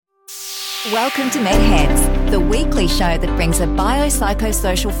Welcome to MedHeads, the weekly show that brings a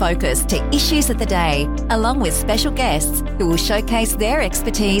biopsychosocial focus to issues of the day, along with special guests who will showcase their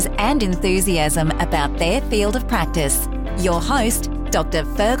expertise and enthusiasm about their field of practice. Your host, Dr.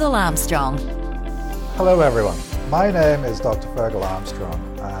 Fergal Armstrong. Hello everyone, my name is Dr. Fergal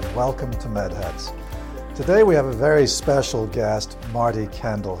Armstrong and welcome to MedHeads. Today we have a very special guest, Marty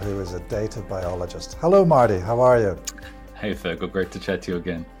Kendall, who is a data biologist. Hello Marty, how are you? Hey Fergal, great to chat to you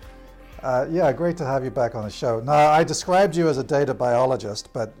again. Great to have you back on the show. Now, I described you as a data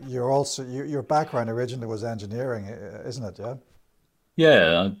biologist, but your background originally was engineering, isn't it?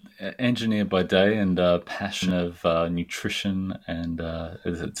 Yeah, engineer by day and passion of nutrition and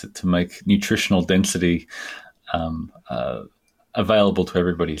to make nutritional density available to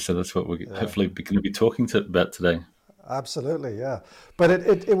everybody. So that's what we're hopefully going to be talking about today. Absolutely, yeah. But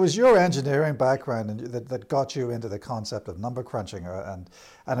it was your engineering background that got you into the concept of number crunching, and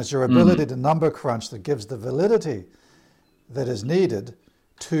it's your ability to number crunch that gives the validity that is needed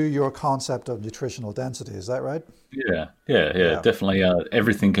to your concept of nutritional density. Is that right? Yeah. Definitely.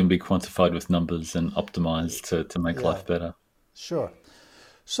 Everything can be quantified with numbers and optimized to make life better. Sure.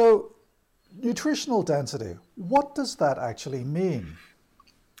 So, nutritional density, what does that actually mean?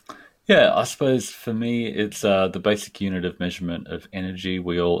 Yeah, I suppose for me, it's the basic unit of measurement of energy.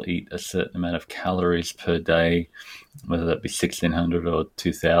 We all eat a certain amount of calories per day, whether that be 1,600 or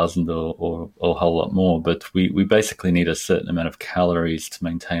 2,000 or a whole lot more. But we basically need a certain amount of calories to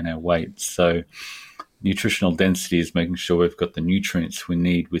maintain our weight. So nutritional density is making sure we've got the nutrients we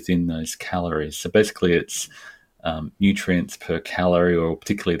need within those calories. So basically it's nutrients per calorie, or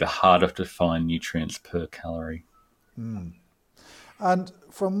particularly the harder to find nutrients per calorie. And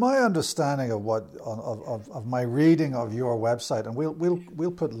from my understanding of my reading of your website, and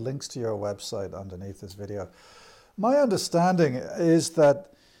we'll put links to your website underneath this video. My understanding is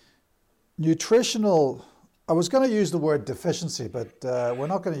that nutritional, I was going to use the word deficiency, but we're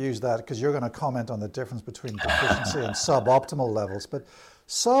not going to use that because you're going to comment on the difference between deficiency and suboptimal levels. But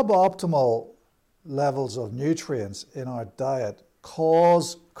suboptimal levels of nutrients in our diet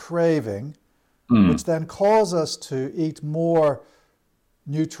cause craving, which then cause us to eat more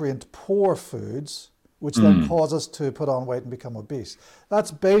nutrient poor foods, which then cause us to put on weight and become obese.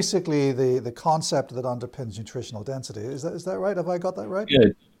 That's basically the concept that underpins nutritional density. Is that right? Have I got that right? Yeah,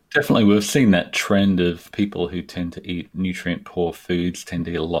 definitely. We've seen that trend of people who tend to eat nutrient poor foods tend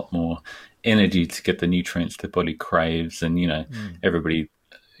to get a lot more energy to get the nutrients the body craves. And, everybody,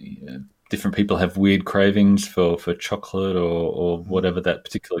 different people have weird cravings for chocolate or whatever that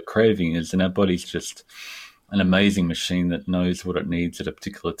particular craving is. And our body's just an amazing machine that knows what it needs at a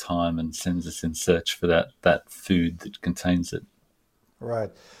particular time and sends us in search for that food that contains it. Right.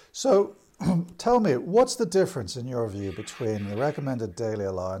 So tell me, what's the difference in your view between the recommended daily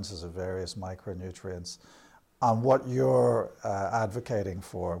allowances of various micronutrients and what you're advocating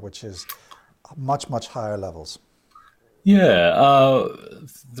for, which is much, much higher levels? Yeah,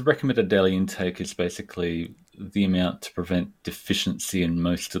 the recommended daily intake is basically the amount to prevent deficiency in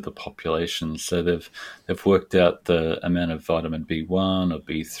most of the population. So they've worked out the amount of vitamin B1 or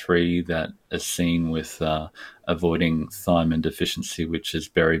B3 that is seen with avoiding thiamine deficiency, which is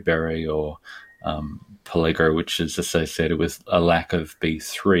beriberi, or peligro, which is associated with a lack of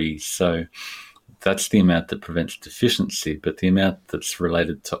B3. So that's the amount that prevents deficiency, but the amount that's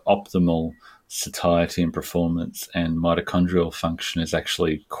related to optimal satiety and performance and mitochondrial function is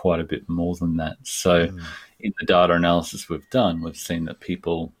actually quite a bit more than that. So in the data analysis we've done, we've seen that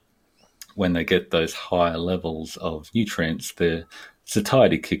people, when they get those higher levels of nutrients, their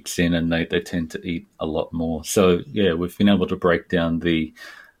satiety kicks in and they tend to eat a lot more. So yeah, we've been able to break down the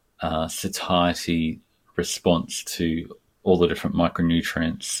satiety response to all the different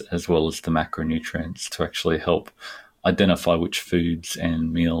micronutrients as well as the macronutrients to actually help identify which foods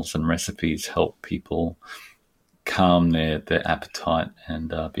and meals and recipes help people calm their appetite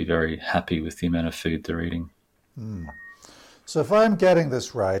and be very happy with the amount of food they're eating. So if I'm getting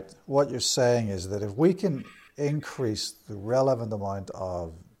this right, what you're saying is that if we can increase the relevant amount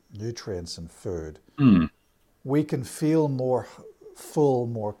of nutrients in food, we can feel more full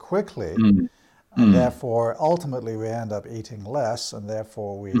more quickly, and therefore ultimately we end up eating less, and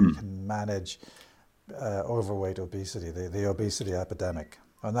therefore we can manage overweight obesity, the obesity epidemic.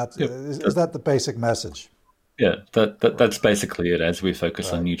 And is that the basic message? Yeah, that's basically it. As we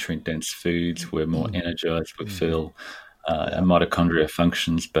focus on nutrient-dense foods, we're more energized, we feel our mitochondria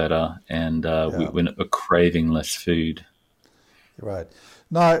functions better, and we're craving less food. Right.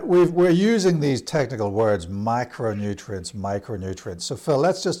 Now, we're using these technical words, macronutrients, micronutrients. So, Phil,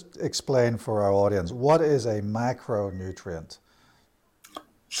 let's just explain for our audience, what is a macronutrient?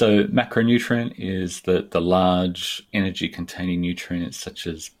 So macronutrient is the large energy-containing nutrients such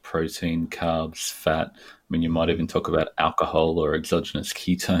as protein, carbs, fat. I mean, you might even talk about alcohol or exogenous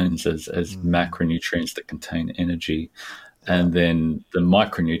ketones as macronutrients that contain energy. And then the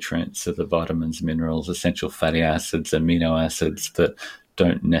micronutrients are the vitamins, minerals, essential fatty acids, amino acids that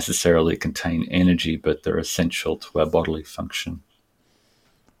don't necessarily contain energy, but they're essential to our bodily function.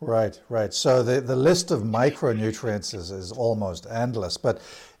 Right, right. So the list of micronutrients is almost endless. But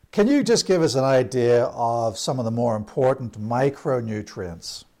can you just give us an idea of some of the more important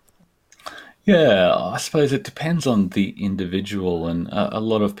micronutrients? Yeah, I suppose it depends on the individual, and a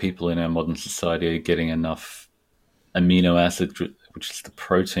lot of people in our modern society are getting enough amino acid, which is the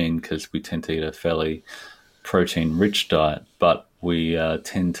protein, because we tend to eat a fairly protein-rich diet, but we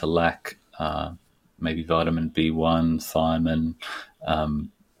tend to lack maybe vitamin B1, thiamine,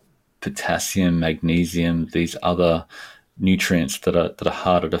 potassium, magnesium, these other nutrients that are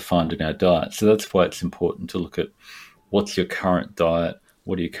harder to find in our diet. So that's why it's important to look at what's your current diet,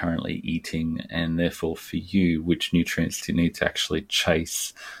 what are you currently eating, and therefore for you, which nutrients do you need to actually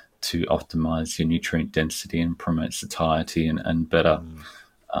chase to optimize your nutrient density and promote satiety and better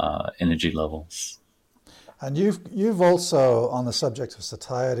energy levels. And you've also, on the subject of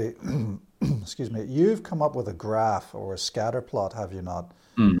satiety, excuse me, you've come up with a graph or a scatter plot, have you not?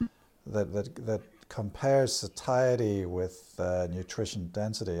 That compares satiety with nutrition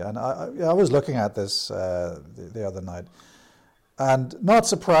density. And I was looking at this the other night, and not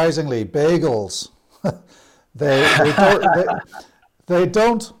surprisingly, bagels they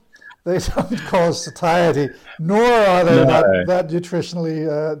don't cause satiety, nor are they that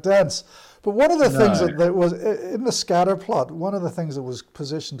nutritionally dense. But one of the things that was in the scatter plot, one of the things that was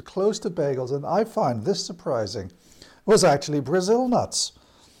positioned close to bagels, and I find this surprising, was actually Brazil nuts.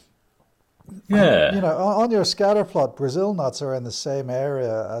 Yeah. You know, on your scatter plot, Brazil nuts are in the same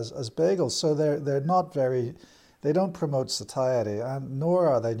area as bagels, so they're not very, they don't promote satiety, and nor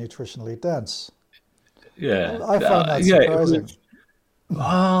are they nutritionally dense. Yeah. I find that surprising.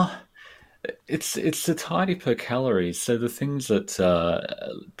 It's satiety per calorie. So the things that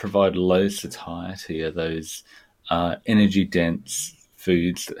provide low satiety are those energy dense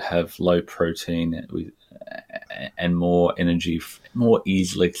foods that have low protein and more energy, more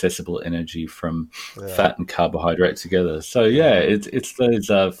easily accessible energy from fat and carbohydrate together. So it's those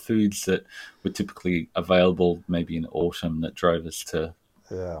foods that were typically available maybe in autumn that drove us to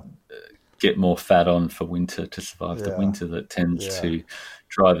get more fat on for winter to survive the winter that tends to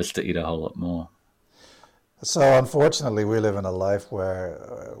drive us to eat a whole lot more. So unfortunately, we live in a world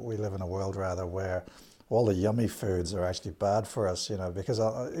where all the yummy foods are actually bad for us, you know, because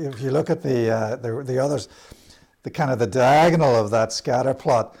if you look at the others, the kind of the diagonal of that scatter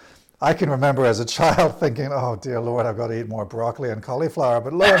plot, I can remember as a child thinking, oh dear Lord, I've got to eat more broccoli and cauliflower.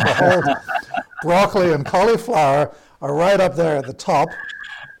 But lo and behold, broccoli and cauliflower are right up there at the top,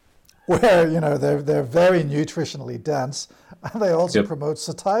 where, you know, they're very nutritionally dense, and they also promote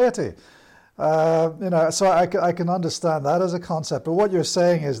satiety. You know, so I can understand that as a concept. But what you're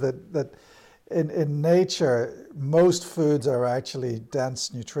saying is that in nature, most foods are actually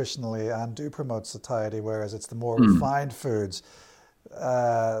dense nutritionally and do promote satiety, whereas it's the more refined foods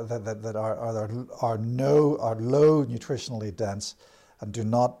that are low nutritionally dense and do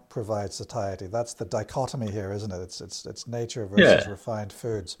not provide satiety. That's the dichotomy here, isn't it? It's nature versus refined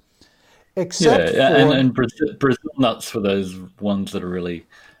foods. Except and Brazil nuts were those ones that are really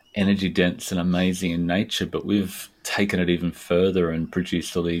energy dense and amazing in nature, but we've taken it even further and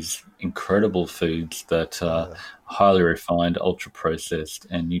produced all these incredible foods that are highly refined, ultra processed,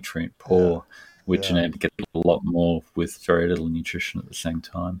 and nutrient poor, which enable to get a lot more with very little nutrition at the same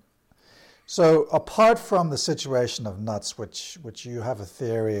time. So apart from the situation of nuts, which you have a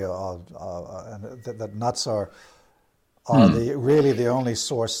theory of, that nuts are really the only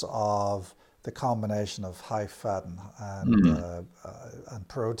source of the combination of high fat and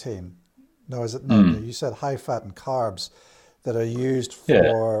protein. No, is it? No, you said high fat and carbs that are used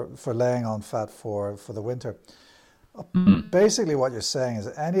for laying on fat for the winter. Basically, what you're saying is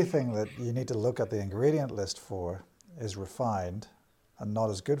anything that you need to look at the ingredient list for is refined and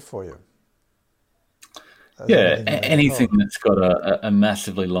not as good for you. Anything that's got a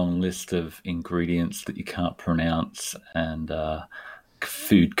massively long list of ingredients that you can't pronounce and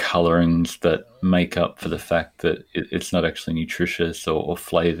food colorings that make up for the fact that it's not actually nutritious, or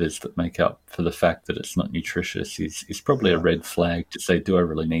flavors that make up for the fact that it's not nutritious is probably a red flag to say, do I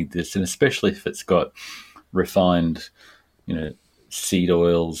really need this? And especially if it's got refined, you know, seed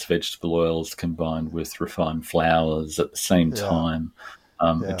oils, vegetable oils combined with refined flours at the same time.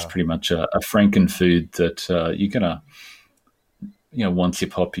 It's pretty much a frankenfood that you're going to once you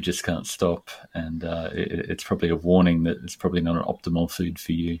pop, you just can't stop, and it's probably a warning that it's probably not an optimal food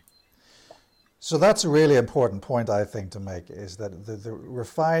for you. So that's a really important point, I think, to make, is that the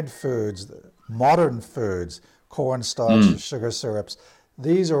refined foods, the modern foods, cornstarch, sugar syrups,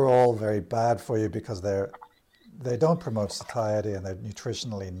 these are all very bad for you because they don't promote satiety and they're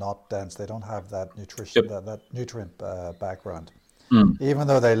nutritionally not dense. They don't have that nutrition, that nutrient background. Even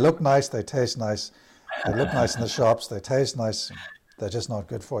though they look nice, they taste nice, they look nice in the shops, they taste nice, they're just not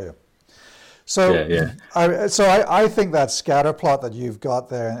good for you. So, I think that scatter plot that you've got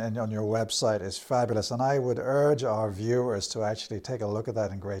there and on your website is fabulous, and I would urge our viewers to actually take a look at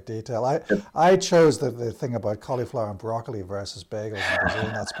that in great detail. I chose the thing about cauliflower and broccoli versus bagels and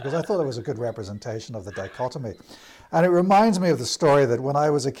Brazil nuts because I thought it was a good representation of the dichotomy. And it reminds me of the story that when I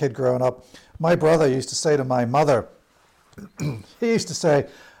was a kid growing up, my brother used to say to my mother, he used to say,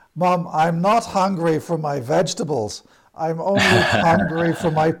 "Mom, I'm not hungry for my vegetables. I'm only hungry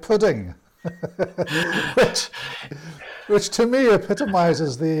for my pudding." which to me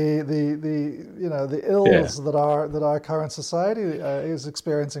epitomizes the ills that our current society is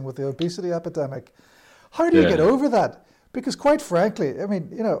experiencing with the obesity epidemic. How do you get over that? Because quite frankly, I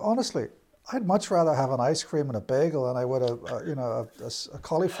mean, honestly, I'd much rather have an ice cream and a bagel than I would a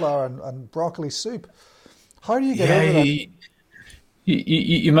cauliflower and broccoli soup. How do you get over that?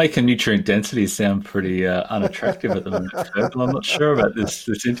 You make a nutrient density sound pretty unattractive at the moment, Fred. I'm not sure about this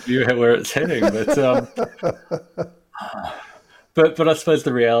interview, where it's heading, but I suppose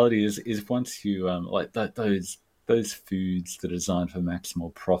the reality is once you like those foods that are designed for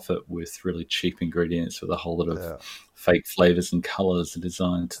maximal profit with really cheap ingredients with a whole lot of fake flavors and colors, are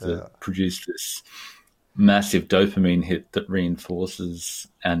designed to produce this massive dopamine hit that reinforces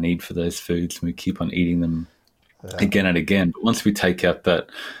our need for those foods, and we keep on eating them again and again. But once we take out that,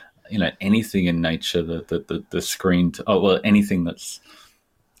 anything in nature, the screen, anything that's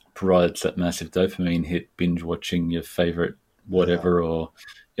provides that massive dopamine hit, binge watching your favorite whatever, or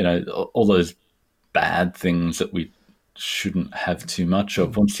all those bad things that we shouldn't have too much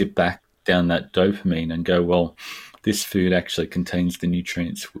of. Once you back down that dopamine and go, well, this food actually contains the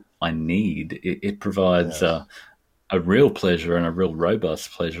nutrients I need, it provides a real pleasure and a real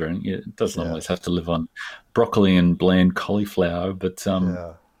robust pleasure. And it doesn't always have to live on broccoli and bland cauliflower, but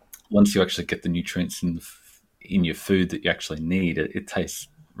once you actually get the nutrients in your food that you actually need, it tastes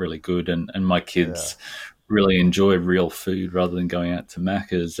really good. And my kids really enjoy real food rather than going out to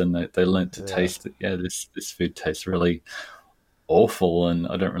Macca's, and they learnt to taste that, this food tastes really awful and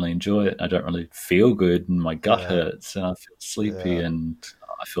I don't really enjoy it. I don't really feel good and my gut hurts and I feel sleepy and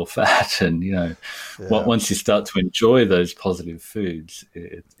I feel fat. And, once you start to enjoy those positive foods,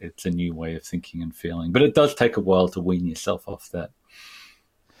 it's a new way of thinking and feeling. But it does take a while to wean yourself off that.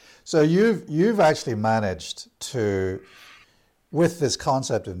 So you've actually managed to, with this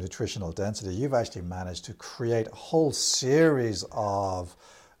concept of nutritional density, you've actually managed to create a whole series of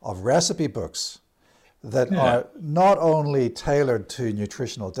recipe books that are not only tailored to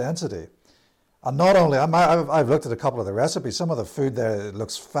nutritional density, and not only, I've looked at a couple of the recipes, some of the food there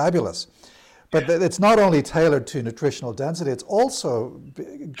looks fabulous, but it's not only tailored to nutritional density, it's also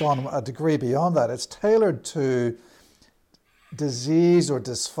gone a degree beyond that. It's tailored to disease or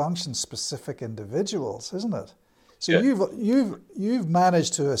dysfunction specific individuals, isn't it? So you've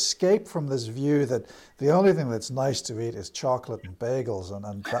managed to escape from this view that the only thing that's nice to eat is chocolate and bagels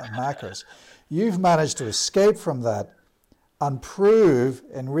and Macca's. You've managed to escape from that and prove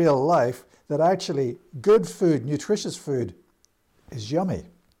in real life that actually good food, nutritious food, is yummy,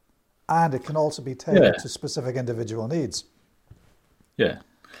 and it can also be tailored to specific individual needs. We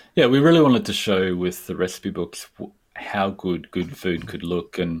really wanted to show with the recipe books how good food could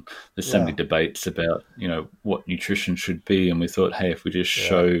look, and there's so many debates about what nutrition should be, and we thought, hey, if we just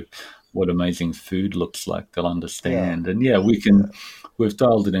show what amazing food looks like, they'll understand. And we've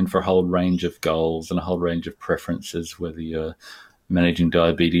dialed it in for a whole range of goals and a whole range of preferences, whether you're managing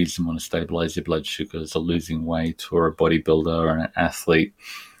diabetes and want to stabilize your blood sugars, or losing weight, or a bodybuilder or an athlete,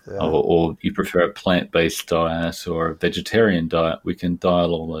 or you prefer a plant-based diet or a vegetarian diet. We can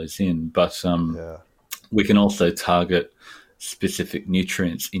dial all those in, but we can also target specific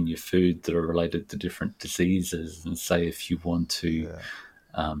nutrients in your food that are related to different diseases. And say if you want to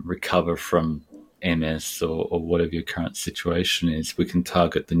recover from MS or whatever your current situation is, we can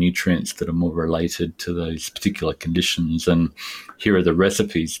target the nutrients that are more related to those particular conditions. And here are the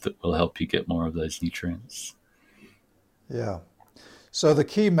recipes that will help you get more of those nutrients. Yeah. So the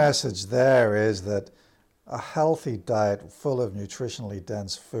key message there is that a healthy diet full of nutritionally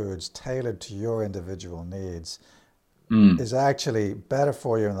dense foods tailored to your individual needs is actually better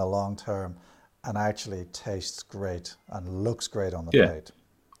for you in the long term and actually tastes great and looks great on the Yeah. plate.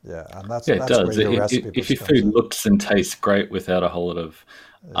 Yeah, and that's Yeah, it that's where does. your recipe If your comes food in. looks and tastes great without a whole lot of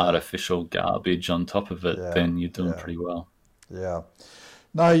Yeah, artificial garbage on top of it, yeah, then you're doing yeah, pretty well. yeah.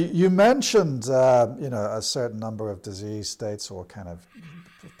 Now you mentioned a certain number of disease states or kind of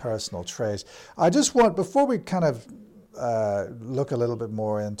personal traits. I just want, before we kind of look a little bit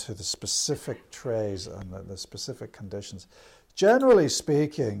more into the specific traits and the specific conditions. Generally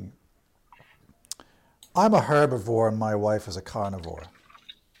speaking, I'm a herbivore and my wife is a carnivore.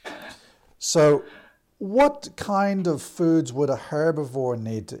 So what kind of foods would a herbivore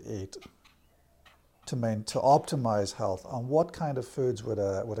need to eat to optimize health? And what kind of foods would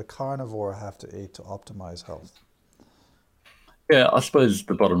a carnivore have to eat to optimize health? Yeah, I suppose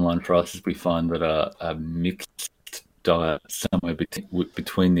the bottom line for us is we find that a mixed diet somewhere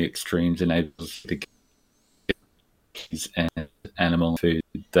between the extremes enables you to get these and animal food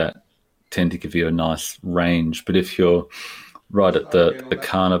that tend to give you a nice range. But if you're right at the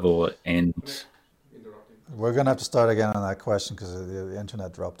carnivore end. We're going to have to start again on that question because the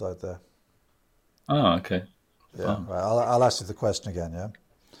internet dropped out there. Oh, okay. Yeah, right. I'll ask you the question again,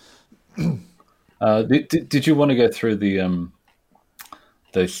 yeah? Did you want to go through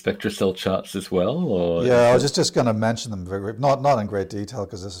those SpectraCell charts as well? Or yeah, I was just going to mention them, not in great detail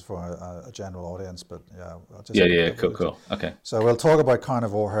because this is for a general audience, but yeah. Cool. Okay. So we'll talk about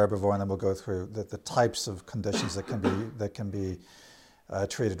carnivore, herbivore, and then we'll go through the types of conditions that can be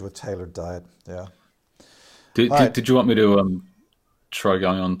treated with tailored diet. Yeah. Did you want me to try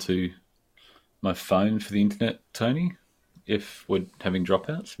going on to my phone for the internet, Tony? If we're having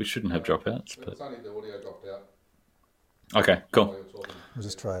dropouts, we shouldn't have dropouts. But it's only the audio dropped out. Okay, cool. We'll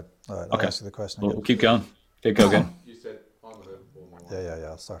just try it. All right, okay. I'll ask you the question again. We'll keep going. Yeah, go again. You said I'm a herbivore. Yeah.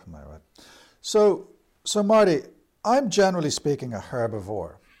 I'll start from there, right? So Marty, I'm generally speaking a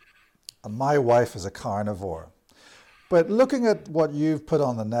herbivore, and my wife is a carnivore. But looking at what you've put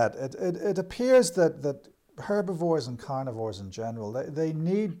on the net, it appears that herbivores and carnivores in general, they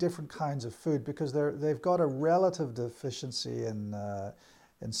need different kinds of food because they've got a relative deficiency in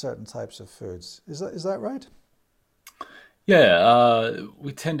certain types of foods. Is that right? Yeah,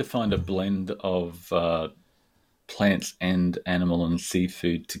 we tend to find a blend of plants and animal and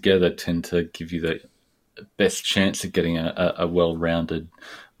seafood together tend to give you the best chance of getting a well-rounded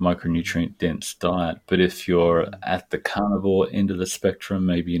micronutrient-dense diet. But if you're at the carnivore end of the spectrum,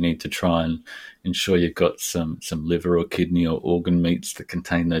 maybe you need to try and ensure you've got some liver or kidney or organ meats that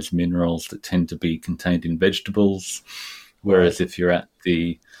contain those minerals that tend to be contained in vegetables. Whereas if you're at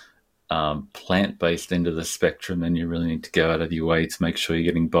the plant-based end of the spectrum, then you really need to go out of your way to make sure you're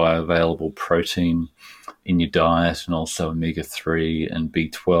getting bioavailable protein in your diet and also omega-3 and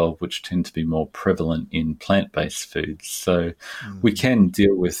B12, which tend to be more prevalent in plant-based foods. So we can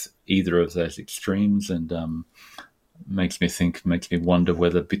deal with either of those extremes, and makes me wonder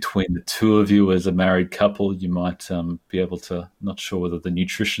whether between the two of you as a married couple, you might be able to, not sure whether the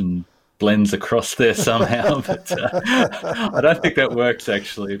nutrition blends across there somehow, but I don't think that works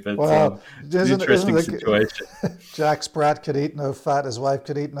actually. But it's an interesting situation. Jack Sprat could eat no fat, his wife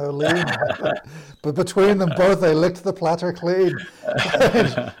could eat no lean, but between them both, they licked the platter clean.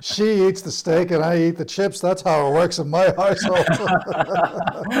 She eats the steak and I eat the chips. That's how it works in my household.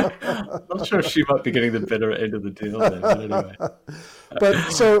 I'm sure she might be getting the better end of the deal there, but anyway.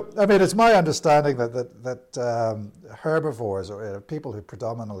 But so, I mean, it's my understanding that herbivores or people who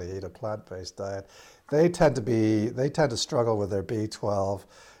predominantly eat a plant-based diet, they tend to struggle with their B12,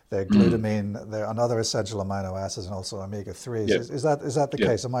 their glutamine, their other essential amino acids, and also omega-3s. Yep. Is that the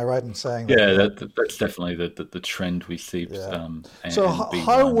case? Am I right in saying that? Yeah, that's definitely the trend we see. Yeah. So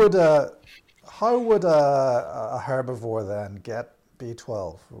how would a herbivore then get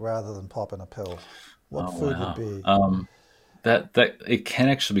B12 rather than popping a pill? What food would be? That it can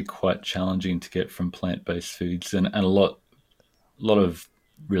actually be quite challenging to get from plant-based foods, and a lot of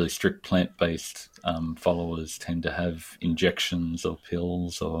really strict plant-based followers tend to have injections or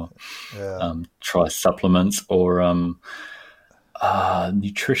pills or try supplements, or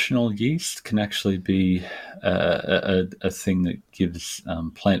nutritional yeast can actually be a thing that gives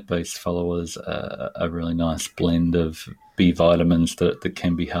plant-based followers a really nice blend of B vitamins that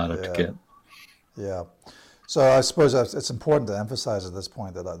can be harder to get. Yeah. So I suppose it's important to emphasize at this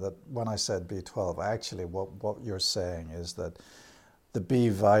point that when I said B12, actually what you're saying is that the B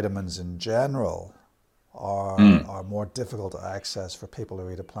vitamins in general are more difficult to access for people who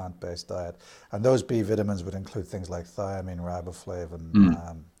eat a plant-based diet. And those B vitamins would include things like thiamine,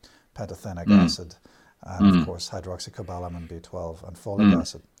 riboflavin, pantothenic acid, and of course hydroxycobalamin, B12, and folic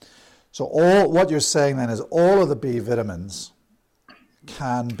acid. So what you're saying then is all of the B vitamins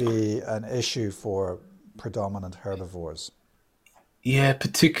can be an issue for predominant herbivores. Yeah,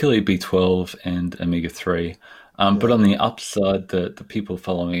 particularly B12 and omega-3. But on the upside, the people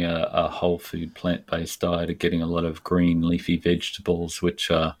following a whole food plant-based diet are getting a lot of green leafy vegetables, which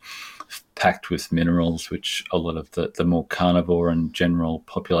are packed with minerals, which a lot of the more carnivore and general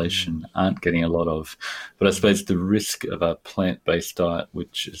population aren't getting a lot of. But I suppose the risk of a plant-based diet,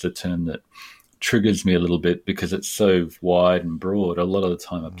 which is a term that triggers me a little bit because it's so wide and broad, a lot of the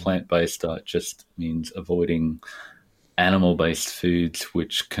time a plant-based diet just means avoiding animal-based foods,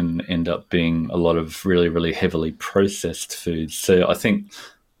 which can end up being a lot of really, really heavily processed foods. So I think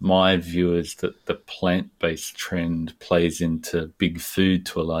my view is that the plant-based trend plays into big food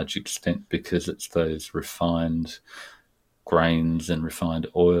to a large extent because it's those refined grains and refined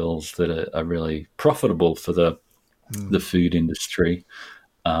oils that are really profitable for the food industry.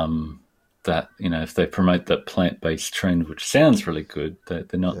 That, if they promote that plant-based trend, which sounds really good, they're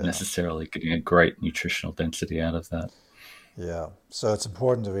not necessarily getting a great nutritional density out of that. Yeah, so it's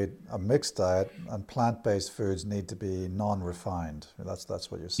important to eat a mixed diet, and plant-based foods need to be non-refined. That's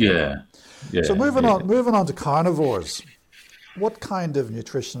what you're saying. Yeah. So moving on to carnivores, what kind of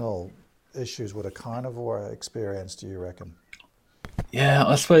nutritional issues would a carnivore experience, do you reckon? Yeah,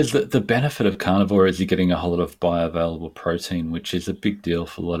 I suppose the benefit of carnivore is you're getting a whole lot of bioavailable protein, which is a big deal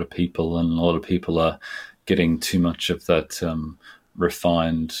for a lot of people, and a lot of people are getting too much of that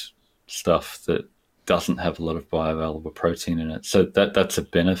refined stuff that doesn't have a lot of bioavailable protein in it. So that's a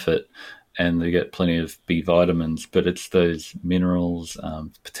benefit, and they get plenty of B vitamins, but it's those minerals,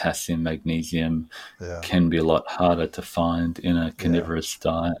 potassium, magnesium, can be a lot harder to find in a carnivorous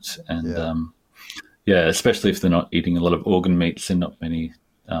diet. And especially if they're not eating a lot of organ meats, and not many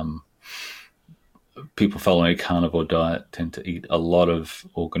people following a carnivore diet tend to eat a lot of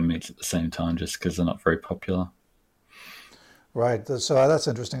organ meats at the same time just because they're not very popular. Right. So that's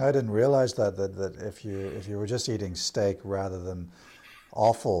interesting. I didn't realize that if you were just eating steak rather than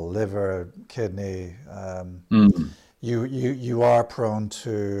offal, liver, kidney, you are prone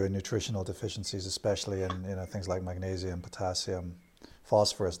to nutritional deficiencies, especially in things like magnesium, potassium,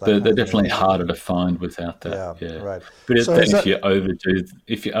 phosphorus. They're definitely harder to find without that. Yeah. Right. But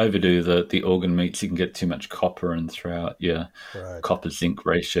if you overdo the organ meats, you can get too much copper and throw out your copper zinc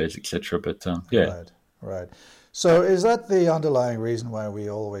ratios, etc. But Right. So is that the underlying reason why we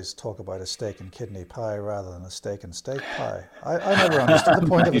always talk about a steak and kidney pie rather than a steak and steak pie? I never understood the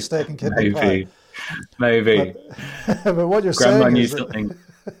point of a steak and kidney pie. Maybe. But what you're Grandma saying knew is something.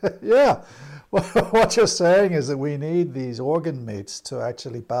 Yeah. What you're saying is that we need these organ meats to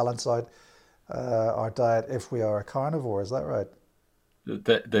actually balance out our diet if we are a carnivore. Is that right?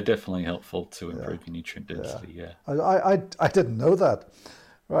 They're definitely helpful to improve your nutrient density. Yeah. I didn't know that.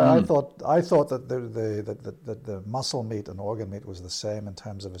 Right. I thought that the muscle meat and organ meat was the same in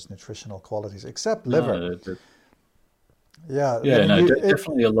terms of its nutritional qualities, except liver.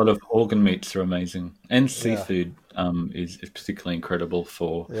 Definitely a lot of organ meats are amazing, and seafood is particularly incredible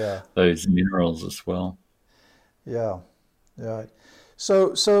for those minerals as well. Yeah.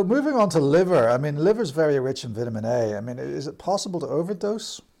 So moving on to liver. I mean, liver's very rich in vitamin A. I mean, is it possible to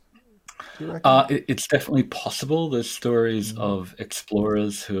overdose? Do you reckon? It's definitely possible. There's stories of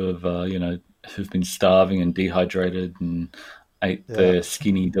explorers who have, who've been starving and dehydrated and ate their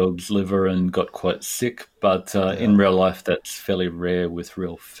skinny dog's liver and got quite sick. But in real life, that's fairly rare with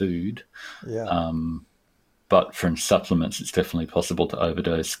real food. Yeah. But from supplements, it's definitely possible to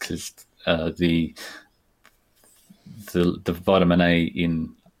overdose because the vitamin A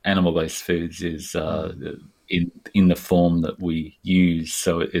in animal-based foods is in the form that we use,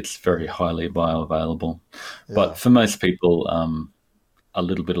 so it's very highly bioavailable. But for most people, a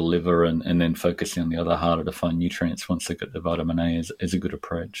little bit of liver and then focusing on the other harder to find nutrients once they get the vitamin A is a good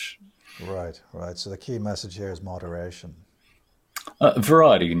approach. Right. So the key message here is moderation.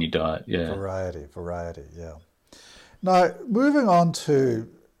 Variety in your diet, Variety, yeah. Now, moving on to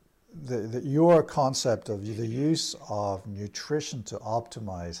your concept of the use of nutrition to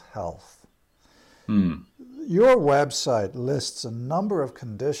optimize health. Your website lists a number of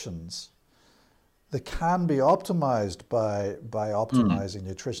conditions that can be optimized by optimizing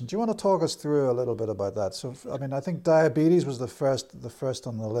nutrition. Do you want to talk us through a little bit about that? So, I mean, I think diabetes was the first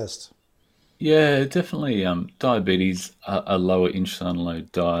on the list. Yeah, definitely. Diabetes, a lower insulin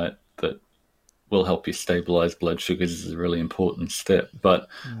load diet that will help you stabilize blood sugars is a really important step. But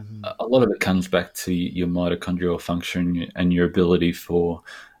a lot of it comes back to your mitochondrial function and your ability for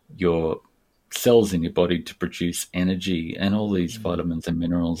your cells in your body to produce energy, and all these vitamins and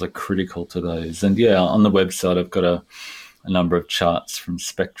minerals are critical to those. And on the website I've got a number of charts from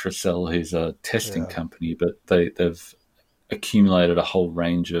SpectraCell, who's a testing company, but they've accumulated a whole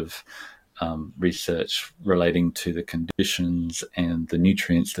range of research relating to the conditions and the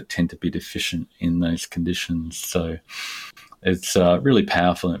nutrients that tend to be deficient in those conditions. So it's really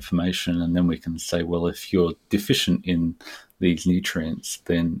powerful information. And then we can say, well, if you're deficient in these nutrients,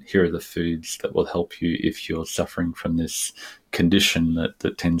 then here are the foods that will help you if you're suffering from this condition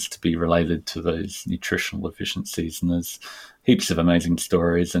that tends to be related to those nutritional deficiencies. And there's heaps of amazing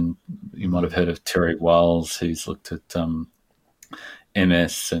stories. And you might have heard of Terry Wiles, who's looked at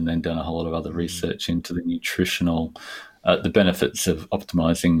MS and then done a whole lot of other research into the nutritional, the benefits of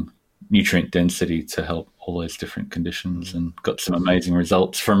optimizing nutrient density to help all those different conditions, and got some amazing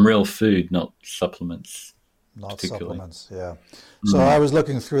results from real food, not supplements. Not supplements, yeah. So I was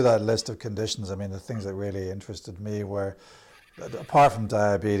looking through that list of conditions. I mean, the things that really interested me were, apart from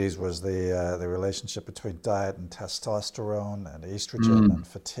diabetes, was the relationship between diet and testosterone and estrogen and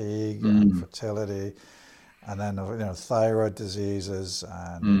fatigue and fertility, and then thyroid diseases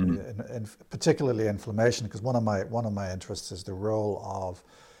and particularly inflammation. Because one of my interests is the role of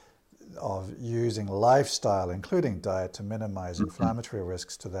using lifestyle, including diet, to minimize inflammatory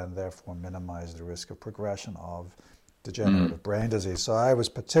risks, to then therefore minimize the risk of progression of degenerative brain disease. So I was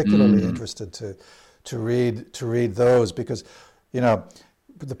particularly interested to read those, because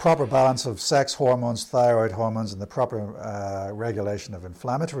the proper balance of sex hormones, thyroid hormones, and the proper regulation of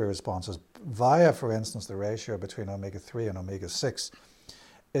inflammatory responses via, for instance, the ratio between omega-3 and omega-6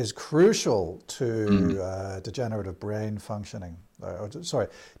 is crucial to degenerative brain functioning.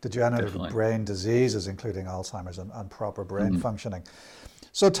 Degenerative brain diseases, including Alzheimer's and proper brain functioning.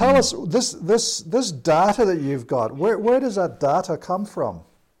 So tell us, this data that you've got, where does that data come from?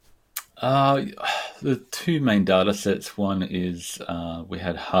 The two main data sets. One is we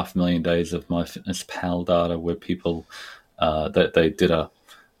had 500,000 days of MyFitnessPal data, where people that they did a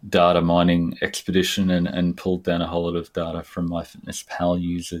data mining expedition and pulled down a whole lot of data from MyFitnessPal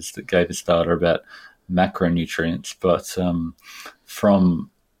users that gave us data about macronutrients. But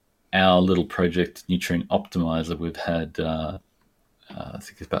from our little project, Nutrient Optimizer, we've had I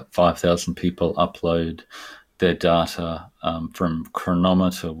think it's about 5,000 people upload their data from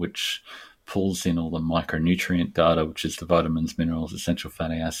Chronometer, which pulls in all the micronutrient data, which is the vitamins, minerals, essential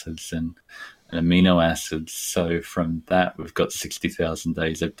fatty acids, and amino acids. So from that, we've got 60,000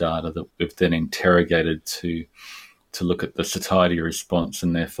 days of data that we've then interrogated to look at the satiety response,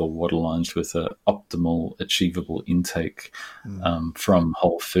 and therefore what aligns with an optimal achievable intake from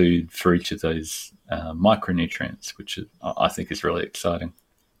whole food for each of those micronutrients, which I think is really exciting.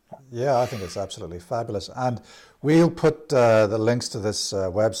 Yeah, I think it's absolutely fabulous. And we'll put the links to this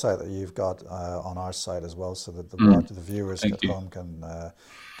website that you've got on our site as well, so that the viewers at home can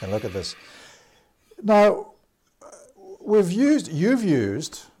look at this. Now, you've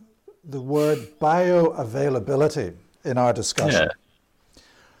used the word bioavailability in our discussion. Yeah.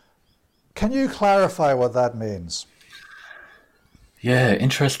 Can you clarify what that means? Yeah,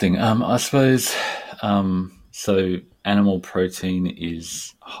 interesting. I suppose, so animal protein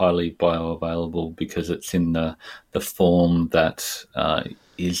is highly bioavailable because it's in the form that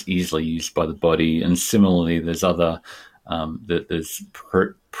is easily used by the body. And similarly, there's other, there's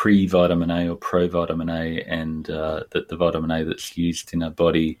pre-vitamin A or pro-vitamin A, and the vitamin A that's used in our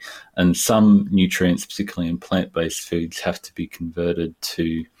body. And some nutrients, particularly in plant-based foods, have to be converted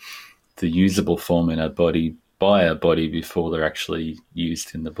to the usable form in our body by our body before they're actually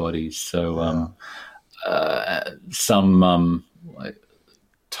used in the body. So some like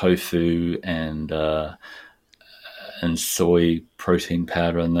tofu and soy protein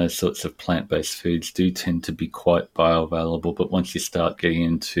powder and those sorts of plant-based foods do tend to be quite bioavailable, but once you start getting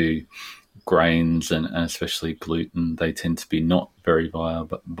into grains and especially gluten, they tend to be not very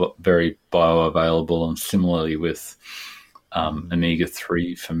bioavailable. And similarly with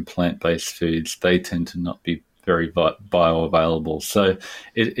omega-3 from plant-based foods, they tend to not be very bioavailable. So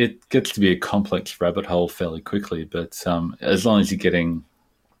it gets to be a complex rabbit hole fairly quickly, but as long as you're getting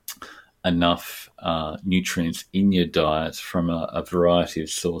enough nutrients in your diet from a variety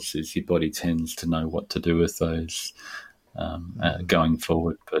of sources, your body tends to know what to do with those going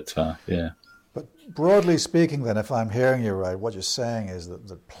forward. But yeah. But broadly speaking, then, if I'm hearing you right, what you're saying is that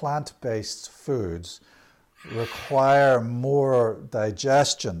the plant-based foods require more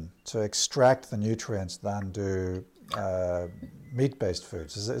digestion to extract the nutrients than do meat-based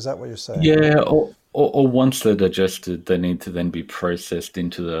foods. Is that what you're saying? Yeah, or once they're digested, they need to then be processed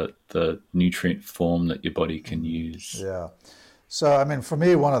into the nutrient form that your body can use. Yeah. So, I mean, for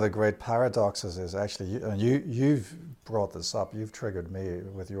me, one of the great paradoxes is actually, and you've brought this up, you've triggered me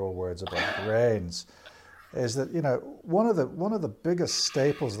with your words about grains. is that, one of the biggest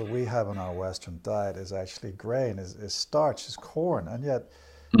staples that we have in our Western diet is actually grain, is starch, is corn, and yet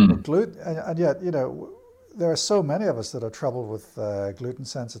gluten, and yet there are so many of us that have trouble with gluten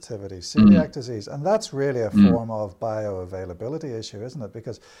sensitivity, celiac disease, and that's really a form of bioavailability issue, isn't it?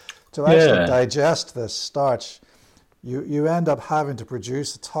 Because to actually digest this starch, you end up having to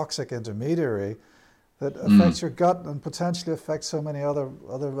produce a toxic intermediary that affects your gut and potentially affects so many other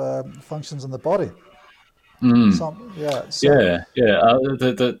functions in the body. The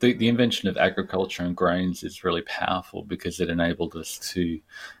invention of agriculture and grains is really powerful because it enabled us to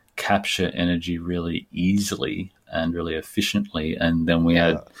capture energy really easily and really efficiently, and then we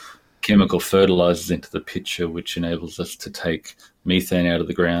add chemical fertilizers into the picture, which enables us to take methane out of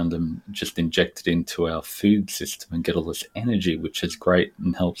the ground and just inject it into our food system and get all this energy, which is great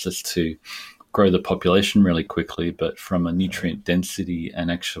and helps us to grow the population really quickly. But from a nutrient density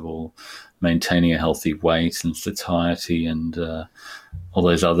and actual maintaining a healthy weight and satiety and all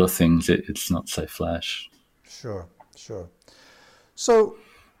those other things, it's not so flash. Sure. So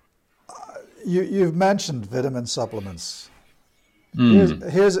you've mentioned vitamin supplements.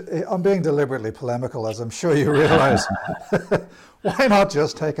 Here's I'm being deliberately polemical, as I'm sure you realize. Why not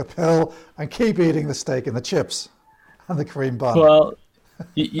just take a pill and keep eating the steak and the chips and the cream bun? Well,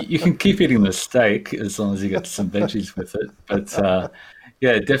 you can keep eating the steak as long as you get some veggies with it. But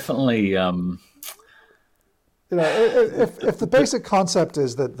definitely. If the basic concept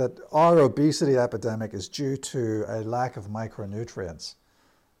is that our obesity epidemic is due to a lack of micronutrients,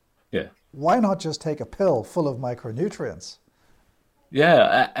 why not just take a pill full of micronutrients?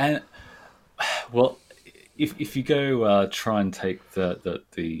 Yeah, and well, if you go try and take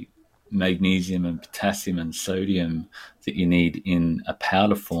the magnesium and potassium and sodium that you need in a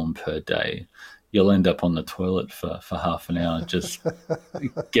powder form per day, you'll end up on the toilet for half an hour just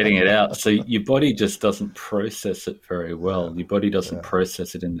getting it out. So your body just doesn't process it very well. Your body doesn't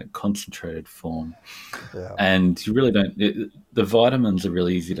process it in the concentrated form. Yeah. And you really don't... the vitamins are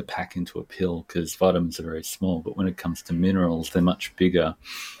really easy to pack into a pill because vitamins are very small. But when it comes to minerals, they're much bigger.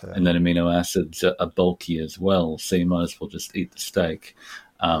 Yeah. And then amino acids are bulky as well. So you might as well just eat the steak.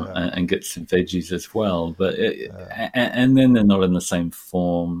 And get some veggies as well. But and then they're not in the same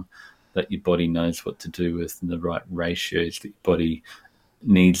form that your body knows what to do with, and the right ratios that your body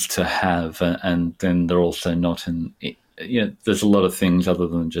needs to have. And then they're also not in, there's a lot of things other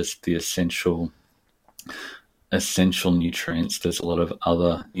than just the essential nutrients. There's a lot of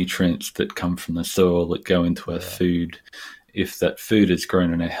other nutrients that come from the soil that go into our food. If that food is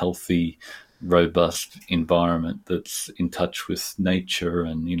grown in a healthy, robust environment that's in touch with nature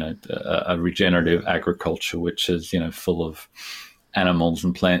and, a regenerative agriculture, which is, full of animals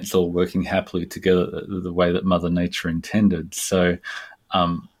and plants all working happily together the way that Mother Nature intended. So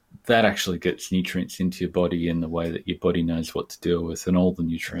that actually gets nutrients into your body in the way that your body knows what to deal with and all the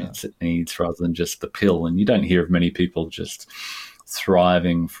nutrients it needs rather than just the pill. And you don't hear of many people just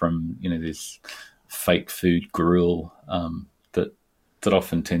thriving from, this fake food gruel that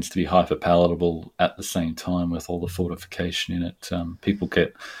often tends to be hyper-palatable at the same time with all the fortification in it. People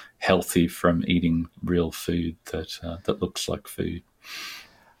get healthy from eating real food that looks like food.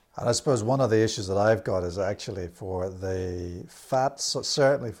 And I suppose one of the issues that I've got is actually for the fats,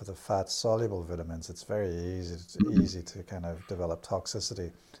 certainly for the fat-soluble vitamins, it's very easy to kind of develop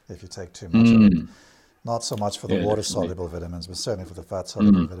toxicity if you take too much of it. Not so much for the water-soluble vitamins, but certainly for the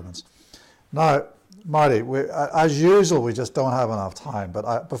fat-soluble vitamins. Now, Marty, as usual, we just don't have enough time.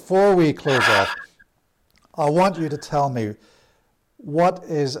 But before we close off, I want you to tell me, what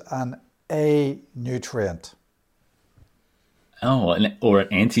is an A nutrient? Oh, or an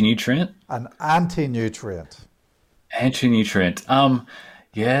anti-nutrient? An anti-nutrient. Anti-nutrient.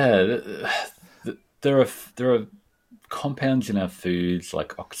 There are compounds in our foods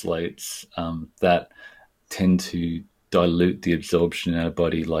like oxalates that tend to dilute the absorption in our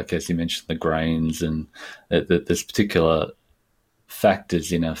body, like as you mentioned, the grains, and there's particular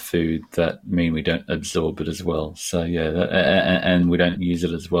factors in our food that mean we don't absorb it as well. So and we don't use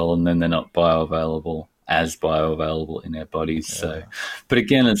it as well, and then they're not bioavailable in our bodies. So, but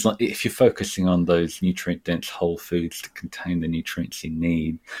again, it's like if you're focusing on those nutrient-dense whole foods to contain the nutrients you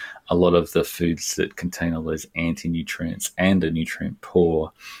need, a lot of the foods that contain all those anti-nutrients and are nutrient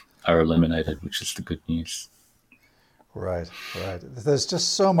poor are eliminated, which is the good news. Right. There's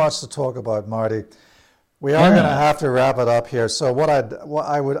just so much to talk about, Marty. We are going to have to wrap it up here. So what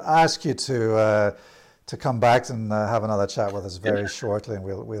I would ask you to come back and have another chat with us very shortly, and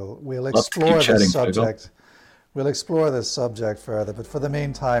we'll explore this subject. We'll explore this subject further. But for the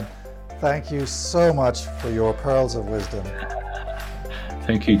meantime, thank you so much for your pearls of wisdom.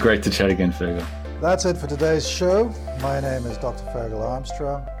 Thank you. Great to chat again, Fergal. That's it for today's show. My name is Dr. Fergal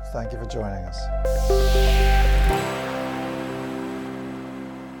Armstrong. Thank you for joining us.